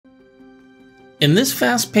In this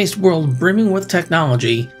fast-paced world brimming with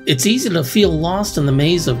technology, it's easy to feel lost in the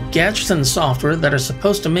maze of gadgets and software that are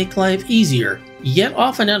supposed to make life easier, yet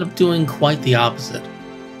often end up doing quite the opposite.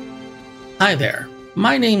 Hi there,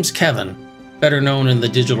 my name's Kevin, better known in the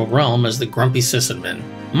digital realm as the Grumpy Sysadmin.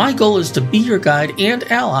 My goal is to be your guide and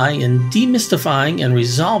ally in demystifying and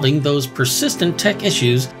resolving those persistent tech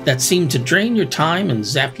issues that seem to drain your time and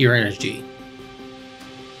zap your energy.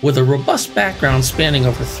 With a robust background spanning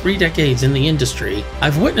over 3 decades in the industry,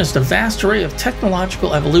 I've witnessed a vast array of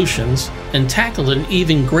technological evolutions and tackled an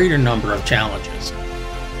even greater number of challenges.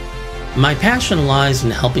 My passion lies in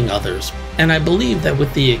helping others, and I believe that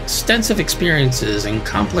with the extensive experiences and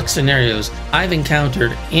complex scenarios I've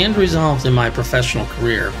encountered and resolved in my professional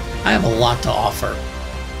career, I have a lot to offer.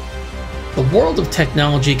 The world of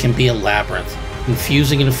technology can be a labyrinth,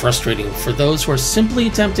 confusing and frustrating for those who are simply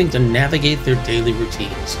attempting to navigate their daily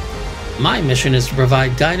routines. My mission is to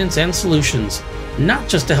provide guidance and solutions, not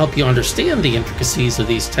just to help you understand the intricacies of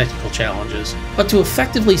these technical challenges, but to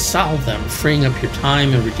effectively solve them, freeing up your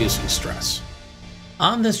time and reducing stress.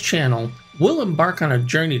 On this channel, we'll embark on a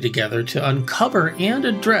journey together to uncover and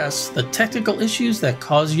address the technical issues that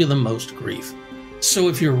cause you the most grief. So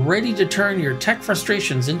if you're ready to turn your tech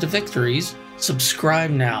frustrations into victories, subscribe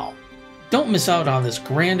now. Don't miss out on this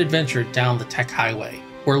grand adventure down the tech highway,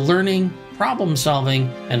 where learning, problem solving,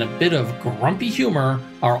 and a bit of grumpy humor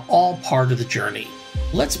are all part of the journey.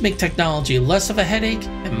 Let's make technology less of a headache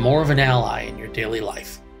and more of an ally in your daily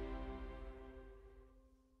life.